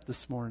some pep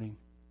this morning.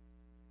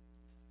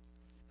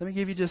 Let me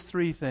give you just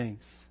 3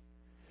 things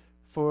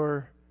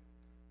for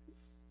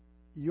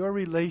your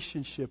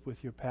relationship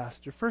with your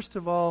pastor. First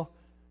of all,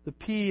 the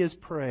P is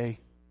pray.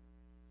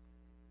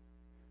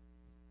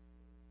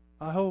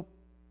 I hope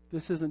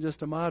this isn't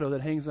just a motto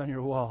that hangs on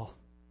your wall.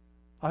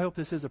 I hope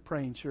this is a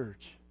praying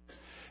church.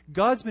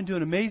 God's been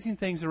doing amazing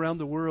things around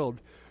the world.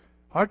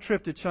 Our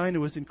trip to China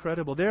was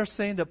incredible. They're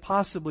saying that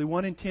possibly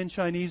 1 in 10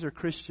 Chinese are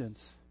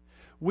Christians.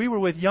 We were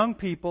with young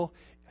people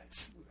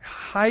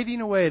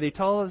hiding away. They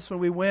told us when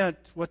we went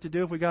what to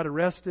do if we got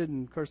arrested.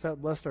 And, of course, that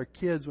blessed our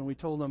kids when we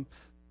told them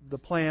the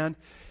plan.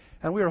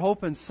 And we were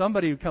hoping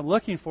somebody would come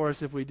looking for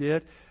us if we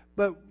did.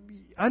 But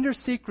under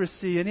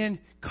secrecy and in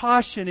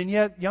caution, and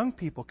yet young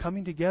people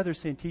coming together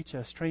saying, teach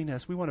us, train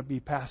us. We want to be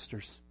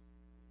pastors.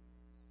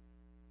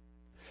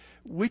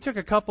 We took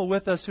a couple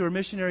with us who are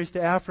missionaries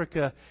to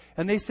Africa,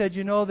 and they said,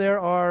 there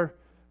are,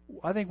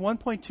 I think,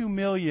 1.2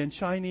 million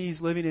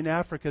Chinese living in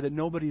Africa that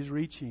nobody's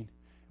reaching.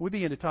 We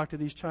began to talk to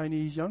these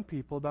Chinese young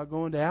people about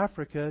going to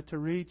Africa to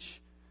reach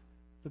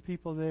the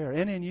people there.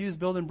 NNU is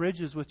building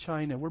bridges with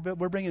China.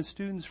 We're bringing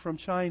students from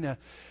China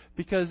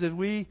because if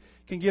we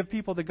can give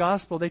people the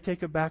gospel, they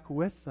take it back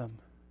with them.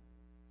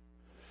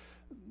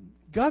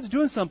 God's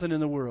doing something in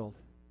the world.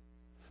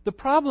 The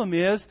problem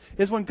is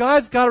when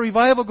God's got a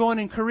revival going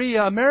in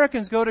Korea,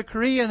 Americans go to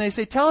Korea and they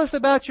say, tell us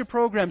about your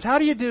programs. How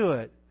do you do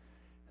it?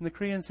 And the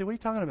Koreans say, what are you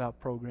talking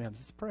about programs?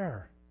 It's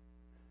prayer.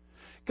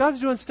 God's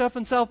doing stuff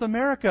in South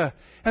America.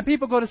 And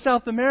people go to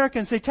South America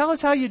and say, tell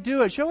us how you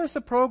do it. Show us the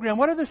program.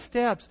 What are the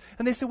steps?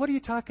 And they say, what are you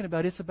talking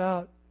about? It's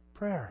about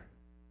prayer.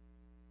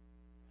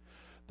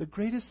 The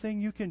greatest thing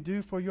you can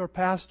do for your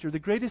pastor, the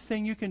greatest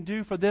thing you can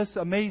do for this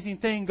amazing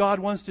thing God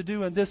wants to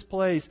do in this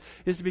place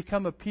is to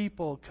become a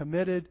people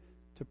committed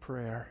to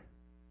prayer.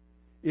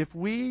 If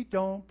we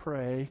don't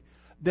pray,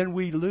 then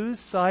we lose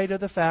sight of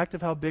the fact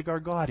of how big our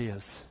God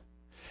is.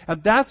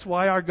 And that's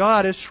why our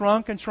God has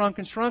shrunk and shrunk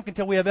and shrunk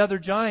until we have other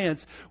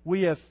giants.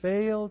 We have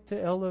failed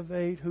to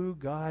elevate who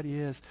God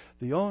is.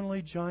 The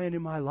only giant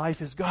in my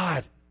life is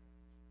God.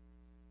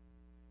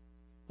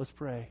 Let's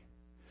pray.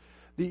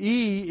 The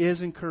E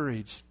is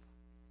encouraged.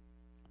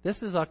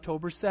 This is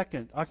October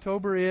 2nd.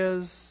 October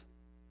is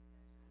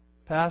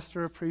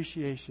Pastor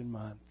Appreciation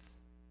Month.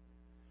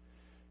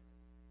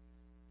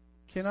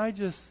 Can I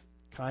just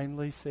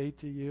kindly say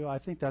to you, I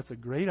think that's a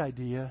great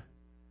idea,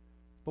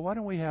 but why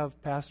don't we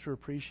have Pastor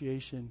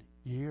Appreciation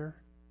Year?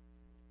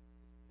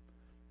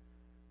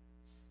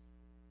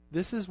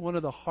 This is one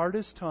of the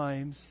hardest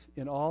times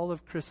in all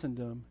of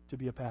Christendom to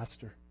be a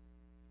pastor.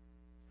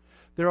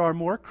 There are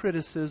more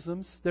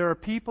criticisms. There are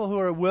people who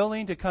are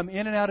willing to come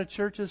in and out of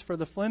churches for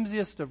the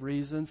flimsiest of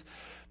reasons.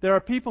 There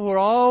are people who are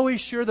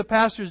always sure the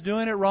pastor's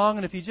doing it wrong,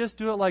 and if you just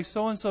do it like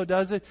so-and-so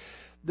does it,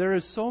 there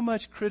is so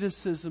much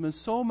criticism and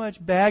so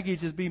much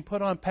baggage is being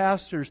put on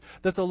pastors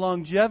that the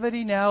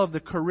longevity now of the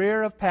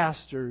career of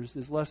pastors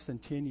is less than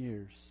 10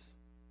 years.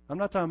 I'm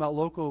not talking about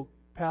local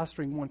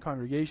pastoring one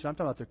congregation. I'm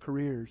talking about their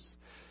careers.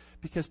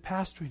 Because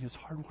pastoring is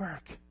hard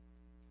work.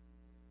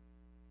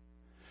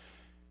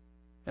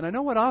 And I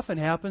know what often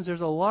happens. There's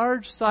a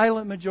large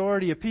silent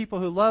majority of people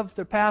who love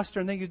their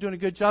pastor and think he's doing a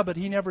good job, but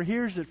he never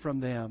hears it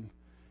from them.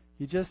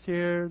 You just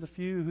hear the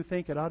few who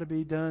think it ought to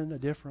be done a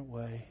different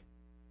way.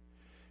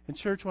 In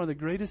church, one of the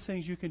greatest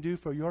things you can do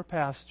for your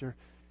pastor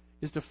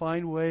is to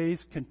find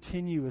ways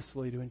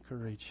continuously to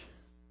encourage,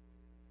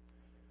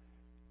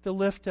 to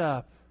lift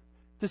up,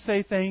 to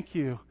say thank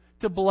you,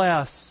 to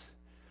bless.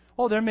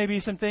 Oh, there may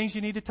be some things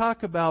you need to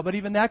talk about, but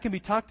even that can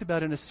be talked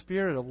about in a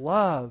spirit of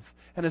love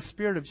and a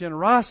spirit of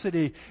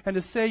generosity, and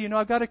to say,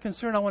 I've got a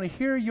concern. I want to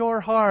hear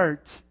your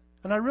heart,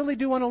 and I really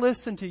do want to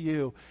listen to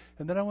you,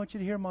 and then I want you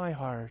to hear my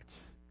heart.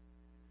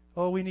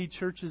 Oh, we need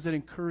churches that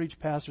encourage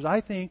pastors. I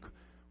think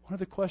one of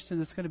the questions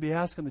that's going to be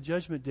asked on the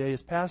judgment day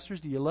is, pastors,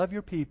 do you love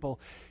your people?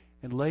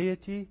 And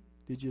laity,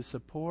 did you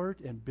support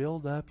and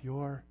build up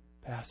your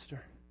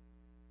pastor?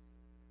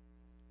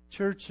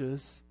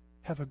 Churches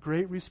have a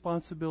great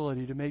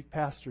responsibility to make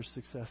pastors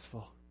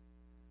successful.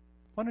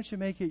 Why don't you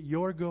make it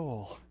your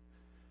goal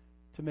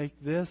to make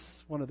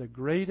this one of the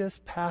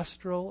greatest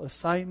pastoral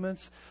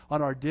assignments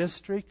on our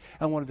district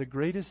and one of the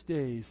greatest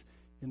days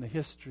in the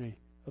history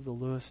of the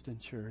Lewiston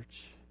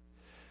Church?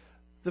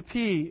 The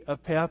P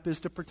of PEP is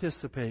to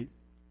participate.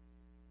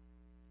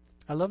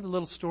 I love the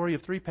little story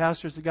of 3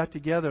 pastors that got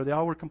together. They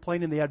all were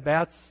complaining they had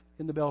bats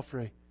in the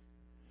belfry.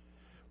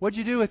 What'd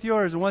you do with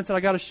yours? And one said, I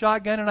got a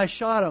shotgun and I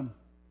shot him.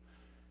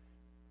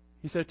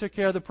 He said, I took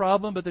care of the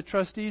problem, but the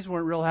trustees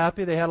weren't real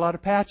happy. They had a lot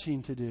of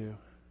patching to do.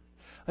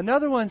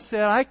 Another one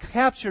said, I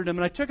captured him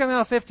and I took him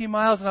out 50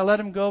 miles and I let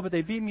him go, but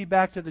they beat me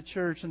back to the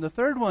church. And the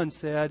third one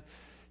said,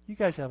 you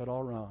guys have it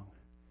all wrong.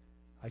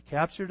 I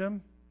captured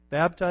him,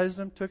 baptized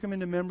him, took him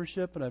into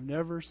membership, and I've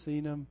never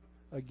seen him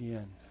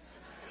again.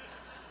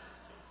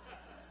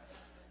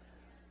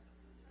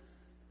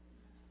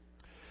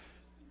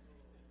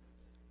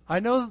 I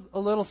know a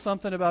little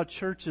something about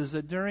churches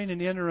that during an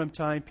interim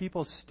time,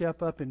 people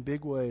step up in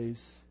big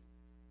ways.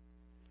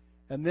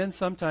 And then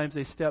sometimes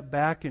they step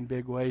back in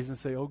big ways and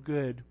say, oh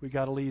good, we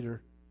got a leader.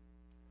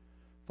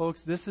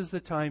 Folks, this is the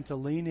time to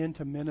lean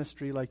into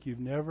ministry like you've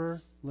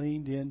never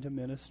leaned into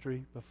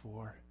ministry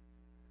before.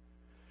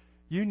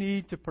 You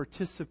need to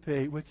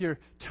participate with your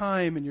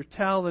time and your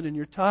talent and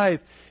your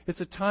tithe.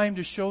 It's a time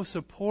to show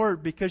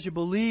support because you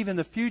believe in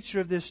the future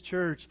of this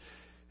church.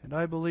 And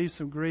I believe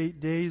some great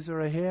days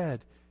are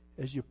ahead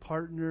as you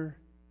partner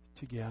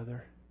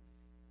together.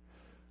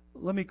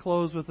 Let me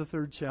close with the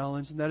third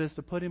challenge, and that is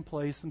to put in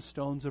place some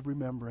stones of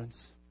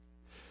remembrance.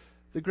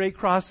 The great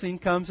crossing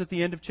comes at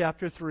the end of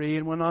chapter 3,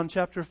 and when on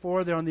chapter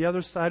 4, they're on the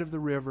other side of the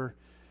river.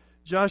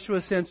 Joshua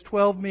sends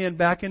 12 men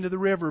back into the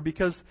river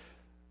because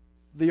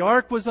the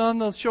ark was on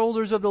the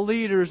shoulders of the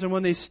leaders, and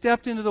when they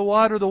stepped into the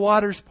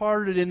waters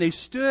parted, and they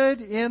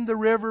stood in the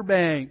river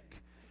bank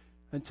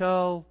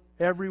until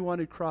everyone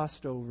had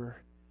crossed over.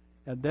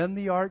 And then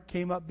the ark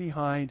came up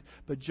behind.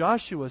 But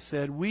Joshua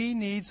said, we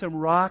need some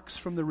rocks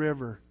from the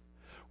river.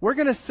 We're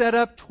going to set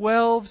up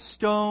 12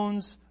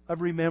 stones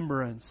of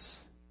remembrance.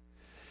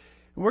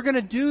 And we're going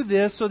to do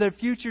this so that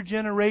future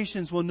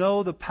generations will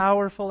know the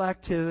powerful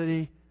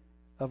activity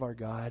of our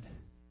God.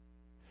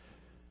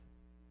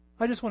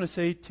 I just want to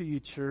say to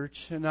you,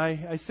 church, and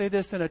I say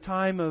this in a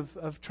time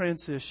of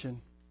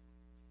transition.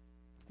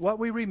 What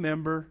we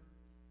remember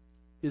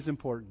is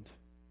important.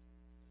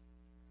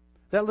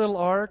 That little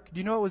ark, do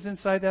you know what was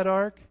inside that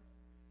ark?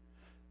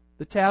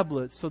 The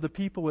tablets, so the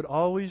people would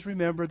always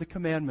remember the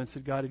commandments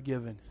that God had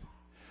given.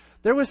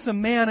 There was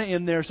some manna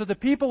in there, so the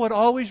people would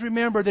always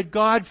remember that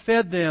God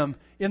fed them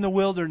in the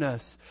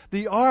wilderness.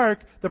 The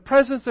ark, the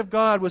presence of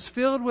God, was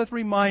filled with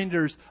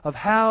reminders of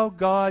how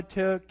God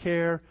took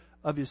care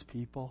of His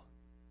people.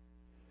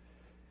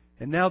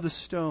 And now the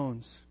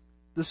stones.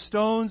 The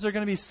stones are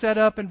going to be set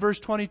up in verse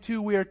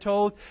 22, we are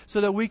told,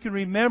 so that we can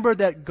remember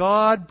that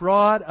God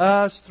brought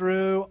us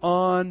through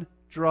on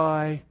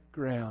dry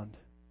ground.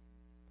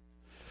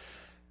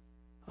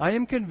 I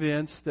am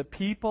convinced that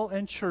people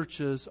and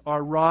churches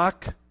are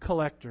rock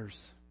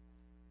collectors.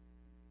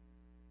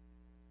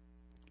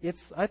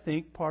 It's, I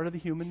think, part of the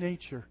human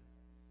nature.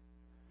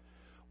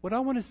 What I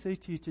want to say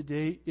to you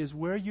today is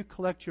where you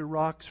collect your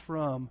rocks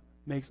from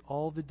makes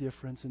all the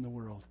difference in the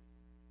world.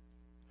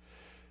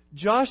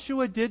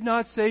 Joshua did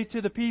not say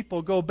to the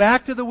people, go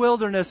back to the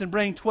wilderness and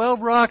bring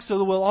 12 rocks so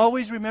that we'll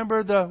always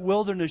remember the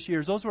wilderness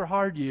years. Those were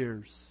hard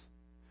years.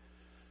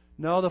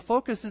 No, the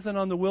focus isn't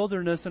on the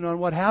wilderness and on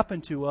what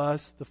happened to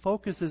us. The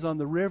focus is on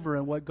the river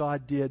and what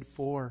God did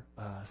for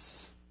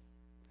us.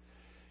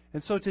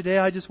 And so today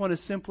I just want to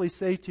simply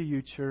say to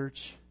you,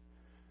 church,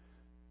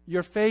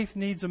 your faith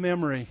needs a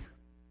memory.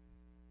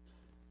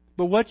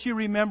 But what you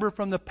remember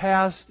from the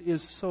past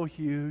is so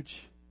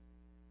huge.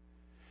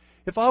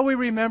 If all we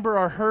remember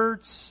are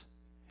hurts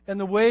and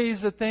the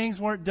ways that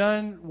things weren't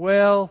done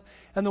well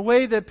and the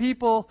way that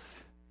people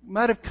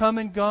might have come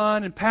and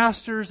gone and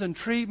pastors and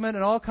treatment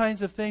and all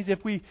kinds of things,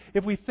 if we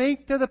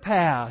think to the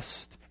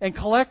past and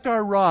collect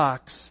our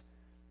rocks,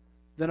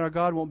 then our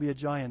God won't be a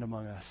giant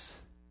among us.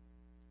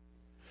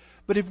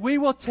 But if we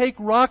will take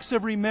rocks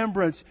of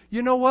remembrance,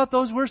 you know what?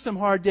 Those were some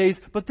hard days,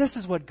 but this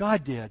is what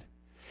God did.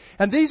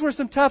 And these were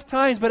some tough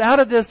times, but out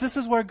of this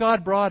is where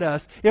God brought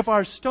us. If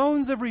our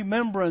stones of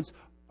remembrance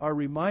are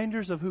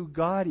reminders of who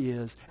God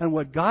is and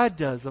what God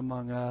does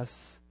among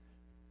us,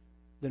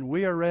 then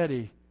we are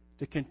ready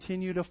to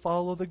continue to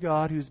follow the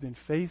God who's been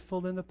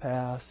faithful in the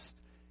past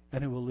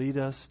and who will lead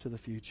us to the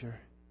future.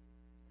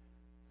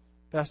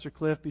 Pastor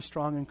Cliff, be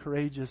strong and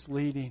courageous,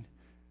 leading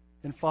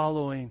and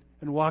following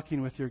and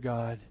walking with your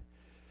God.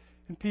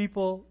 And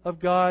people of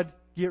God,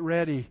 get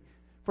ready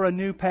for a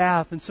new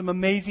path and some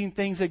amazing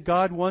things that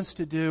God wants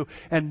to do.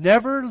 And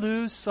never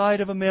lose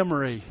sight of a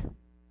memory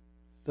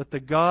that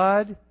the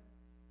God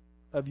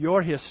of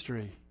your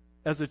history,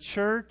 as a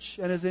church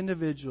and as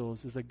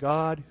individuals, is a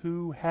God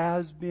who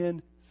has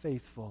been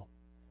faithful.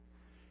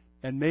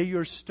 And may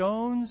your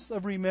stones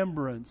of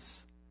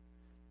remembrance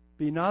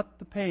be not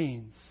the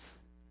pains,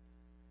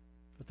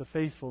 but the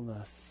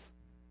faithfulness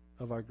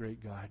of our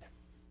great God.